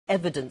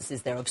evidence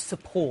is there of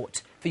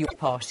support for your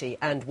party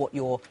and what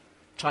you're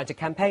trying to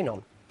campaign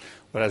on?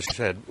 Well, as you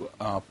said,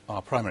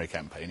 our primary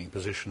campaigning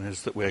position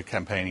is that we're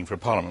campaigning for a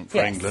Parliament for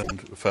Yes.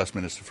 England, a First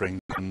Minister for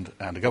England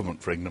and a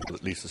government for England with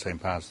at least the same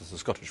powers as the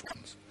Scottish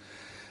ones.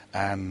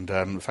 And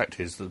the fact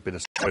is there's been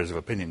a series of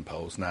opinion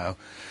polls now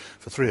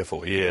for 3 or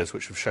 4 years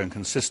which have shown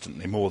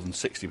consistently more than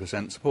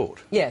 60%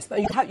 support. Yes, but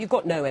you've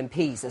got no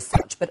MPs as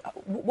such, but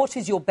what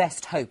is your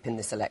best hope in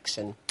this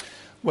election?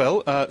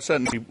 Well,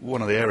 certainly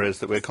one of the areas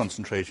that we're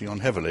concentrating on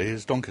heavily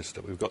is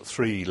Doncaster. We've got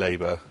 3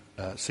 Labour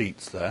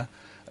seats there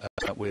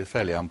with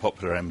fairly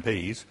unpopular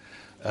MPs,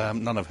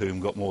 none of whom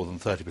got more than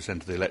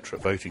 30% of the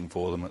electorate voting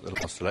for them at the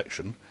last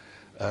election.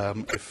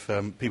 If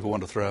people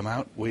want to throw them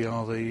out, we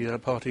are the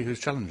party who's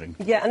challenging.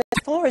 Yeah, and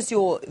as far as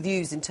your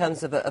views in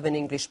terms of an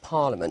English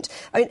Parliament,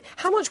 I mean,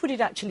 how much would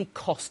it actually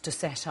cost to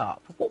set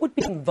up? What would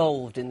be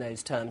involved in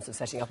those terms of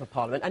setting up a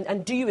Parliament?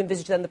 And do you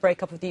envisage then the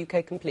break-up of the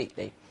UK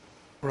completely?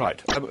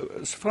 Right.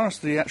 As far as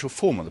the actual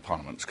form of the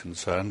Parliament's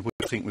concerned,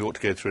 we think we ought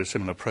to go through a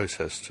similar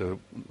process to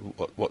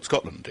what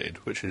Scotland did,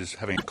 which is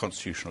having a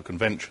constitutional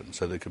convention,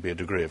 so there could be a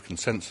degree of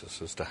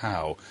consensus as to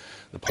how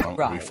the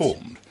Parliament will be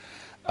formed.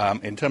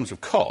 In terms of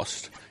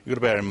cost, you've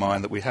got to bear in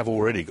mind that we have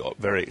already got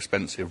very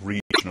expensive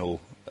regional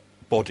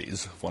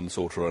bodies of one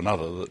sort or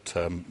another that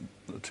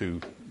the 2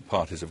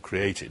 parties have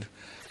created.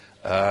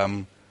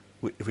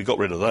 If we got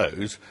rid of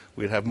those,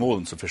 we'd have more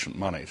than sufficient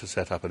money to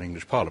set up an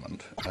English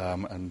Parliament.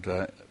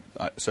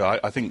 So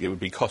I think it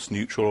would be cost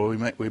neutral,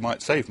 or we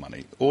might save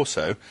money.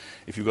 Also,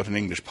 if you've got an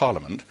English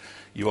Parliament,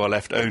 you are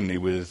left only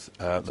with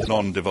the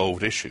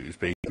non-devolved issues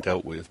being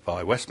dealt with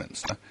by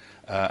Westminster,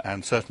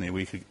 and certainly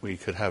we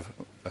could have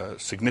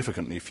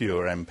significantly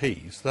fewer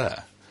MPs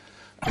there.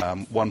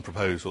 One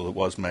proposal that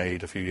was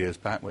made a few years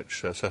back,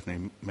 which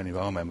certainly many of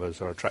our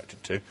members are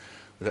attracted to,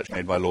 was actually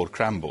made by Lord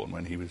Cranborne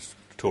when he was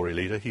Tory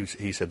leader.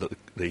 He said that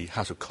the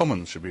House of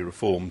Commons should be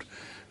reformed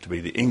to be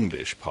the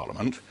English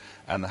Parliament,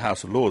 and the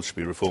House of Lords should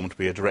be reformed to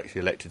be a directly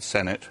elected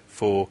Senate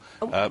for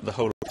the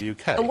whole of the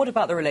UK. And what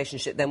about the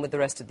relationship then with the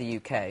rest of the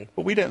UK?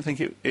 Well, we don't think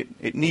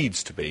it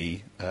needs to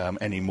be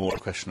any more a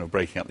question of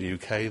breaking up the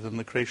UK than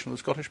the creation of the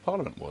Scottish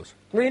Parliament was.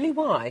 Really?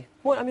 Why?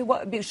 Well, I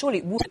mean,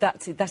 surely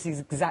that's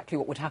exactly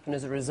what would happen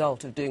as a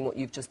result of doing what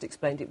you've just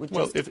explained. It would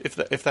just... Well,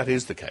 if that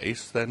is the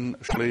case, then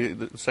surely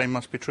the same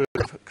must be true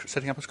of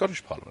setting up a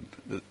Scottish Parliament.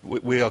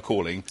 We are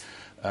calling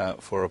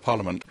for a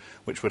Parliament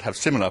which would have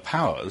similar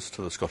powers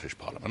to the Scottish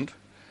Parliament.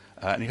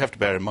 And you have to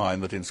bear in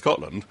mind that in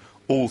Scotland,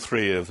 all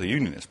 3 of the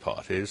unionist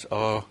parties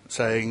are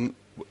saying,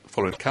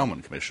 following the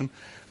Calman Commission,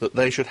 that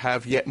they should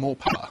have yet more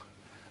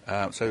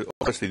power. So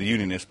obviously the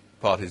unionist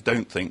parties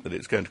don't think that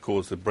it's going to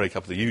cause the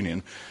break-up of the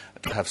Union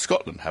to have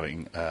Scotland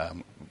having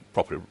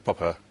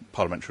proper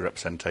parliamentary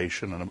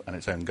representation and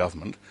its own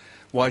government.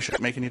 Why should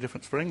it make any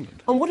difference for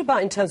England? And what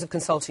about in terms of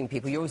consulting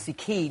people? You're obviously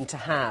keen to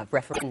have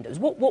referendums.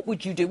 What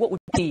would you do? What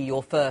would be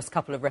your first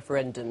couple of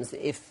referendums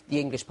if the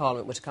English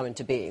Parliament were to come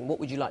into being?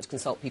 What would you like to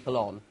consult people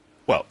on?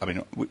 Well, I mean,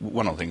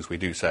 one of the things we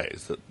do say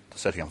is that the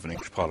setting up of an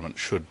English Parliament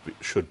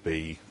should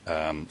be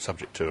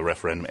subject to a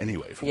referendum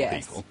anyway from the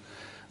people.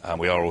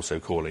 We are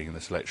also calling in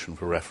this election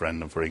for a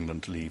referendum for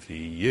England to leave the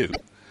EU.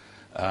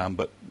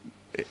 But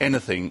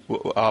anything,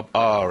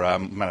 our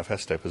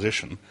manifesto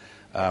position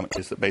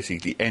is that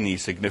basically any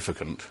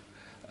significant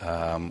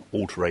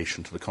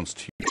alteration to the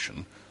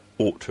Constitution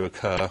ought to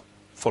occur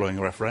following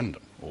a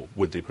referendum, or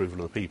with the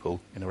approval of the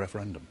people in a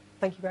referendum.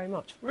 Thank you very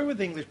much. Where would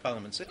the English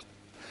Parliament sit?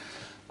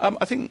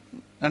 I think,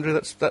 Andrew,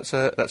 that's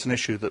an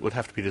issue that would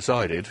have to be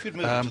decided. If you'd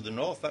move it to the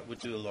north, that would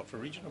do a lot for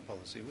regional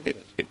policy, wouldn't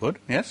it? It would,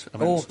 yes. I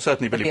mean,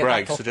 certainly Billy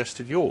Bragg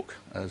suggested York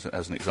as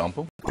an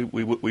example.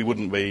 We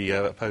wouldn't be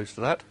opposed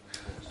to that.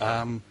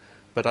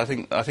 But I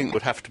think there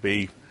would have to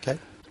be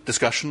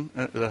discussion.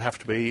 There'd have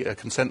to be a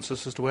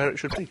consensus as to where it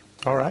should be.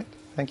 All right.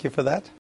 Thank you for that.